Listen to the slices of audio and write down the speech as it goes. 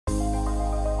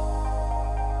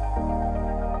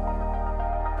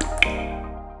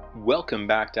Welcome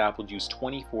back to Apple Juice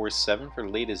 24/7 for the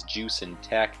latest juice in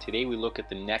tech. Today we look at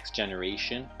the next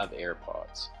generation of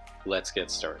AirPods. Let's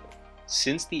get started.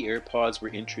 Since the AirPods were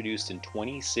introduced in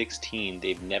 2016,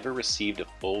 they've never received a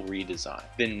full redesign.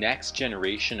 The next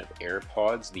generation of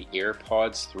AirPods, the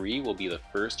AirPods 3, will be the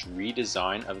first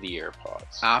redesign of the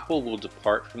AirPods. Apple will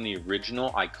depart from the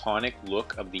original iconic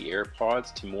look of the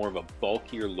AirPods to more of a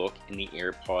bulkier look in the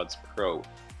AirPods Pro,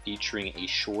 featuring a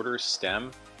shorter stem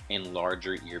and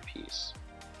larger earpiece.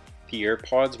 The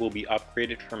AirPods will be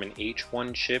upgraded from an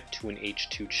H1 chip to an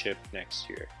H2 chip next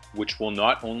year, which will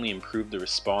not only improve the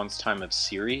response time of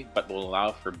Siri, but will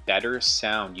allow for better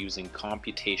sound using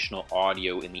computational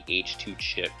audio in the H2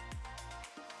 chip.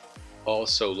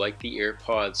 Also, like the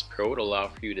AirPods Pro, it'll allow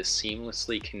for you to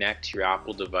seamlessly connect to your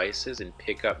Apple devices and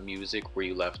pick up music where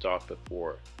you left off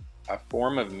before. A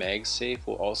form of MagSafe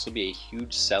will also be a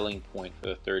huge selling point for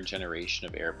the third generation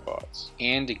of AirPods,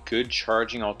 and a good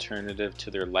charging alternative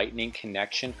to their Lightning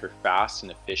connection for fast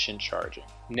and efficient charging.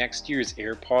 Next year's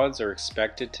AirPods are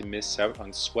expected to miss out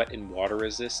on sweat and water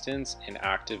resistance and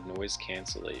active noise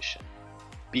cancellation.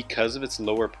 Because of its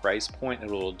lower price point,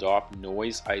 it will adopt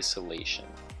noise isolation.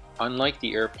 Unlike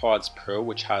the AirPods Pro,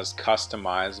 which has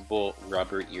customizable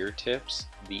rubber ear tips,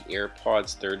 the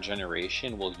AirPods 3rd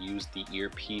generation will use the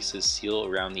earpiece's seal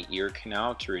around the ear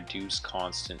canal to reduce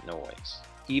constant noise.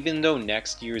 Even though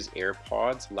next year's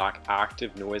AirPods lack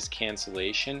active noise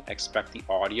cancellation, expect the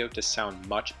audio to sound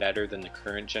much better than the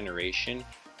current generation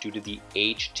due to the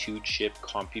H2 chip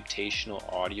computational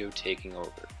audio taking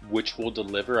over, which will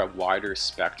deliver a wider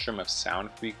spectrum of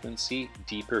sound frequency,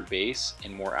 deeper bass,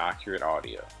 and more accurate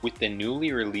audio. With the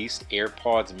newly released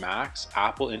AirPods Max,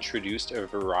 Apple introduced a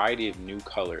variety of new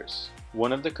colors.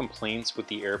 One of the complaints with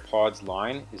the AirPods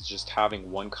line is just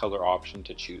having one color option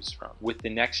to choose from. With the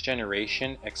next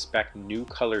generation, expect new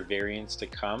color variants to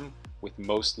come, with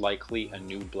most likely a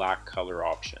new black color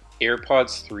option.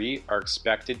 AirPods 3 are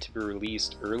expected to be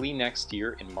released early next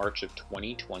year in March of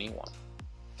 2021.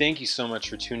 Thank you so much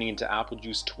for tuning into Apple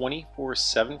Juice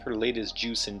 24/7 for the latest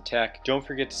juice in tech. Don't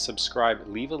forget to subscribe,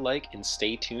 leave a like, and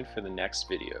stay tuned for the next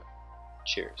video.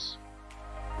 Cheers.